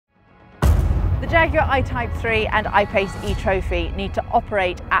The Jaguar I-Type 3 and I-Pace eTROPHY need to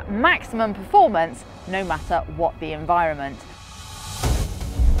operate at maximum performance no matter what the environment.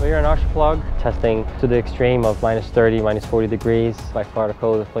 We're in Plug, testing to the extreme of -30, -40 degrees. By far the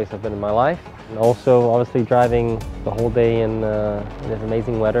coldest place I've been in my life. And also obviously driving the whole day in this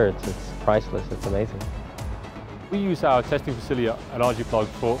amazing weather, it's priceless, it's amazing. We use our testing facility at Plug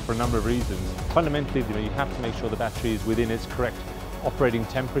for a number of reasons. Fundamentally, you have to make sure the battery is within its correct operating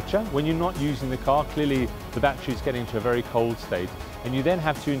temperature. When you're not using the car, clearly the battery is getting to a very cold state, and you then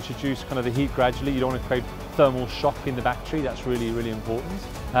have to introduce kind of the heat gradually. You don't want to create thermal shock in the battery. That's really, really important.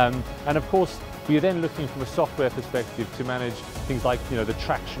 And of course, we are then looking from a software perspective to manage things like the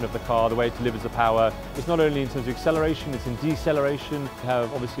traction of the car, the way it delivers the power. It's not only in terms of acceleration, it's in deceleration. We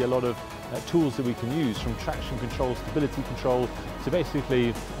have obviously a lot of tools that we can use, from traction control, stability control, to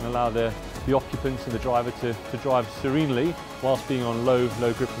basically allow the occupants and the driver to drive serenely whilst being on low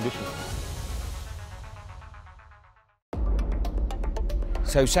grip conditions.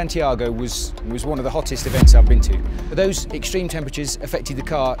 So Santiago was one of the hottest events I've been to. But those extreme temperatures affected the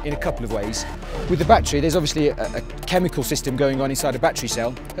car in a couple of ways. With the battery, there's obviously a chemical system going on inside a battery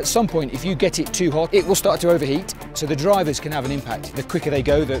cell. At some point, if you get it too hot, it will start to overheat, so the drivers can have an impact. The quicker they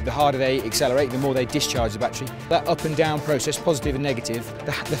go, the harder they accelerate, the more they discharge the battery. That up and down process, positive and negative,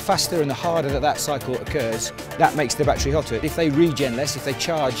 the faster and the harder that cycle occurs, that makes the battery hotter. If they regen less, if they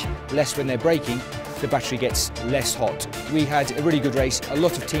charge less when they're braking, the battery gets less hot. We had a really good race. A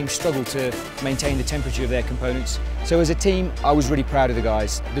lot of teams struggled to maintain the temperature of their components. So as a team, I was really proud of the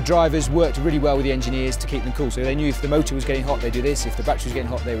guys. The drivers worked really well with the engineers to keep them cool. So they knew if the motor was getting hot, they'd do this. If the battery was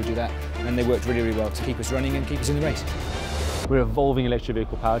getting hot, they would do that. And they worked really, really well to keep us running and keep us in the race. We're evolving electric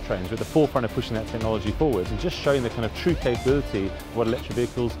vehicle powertrains. We're at the forefront of pushing that technology forward and just showing the kind of true capability of what electric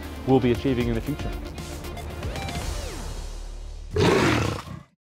vehicles will be achieving in the future.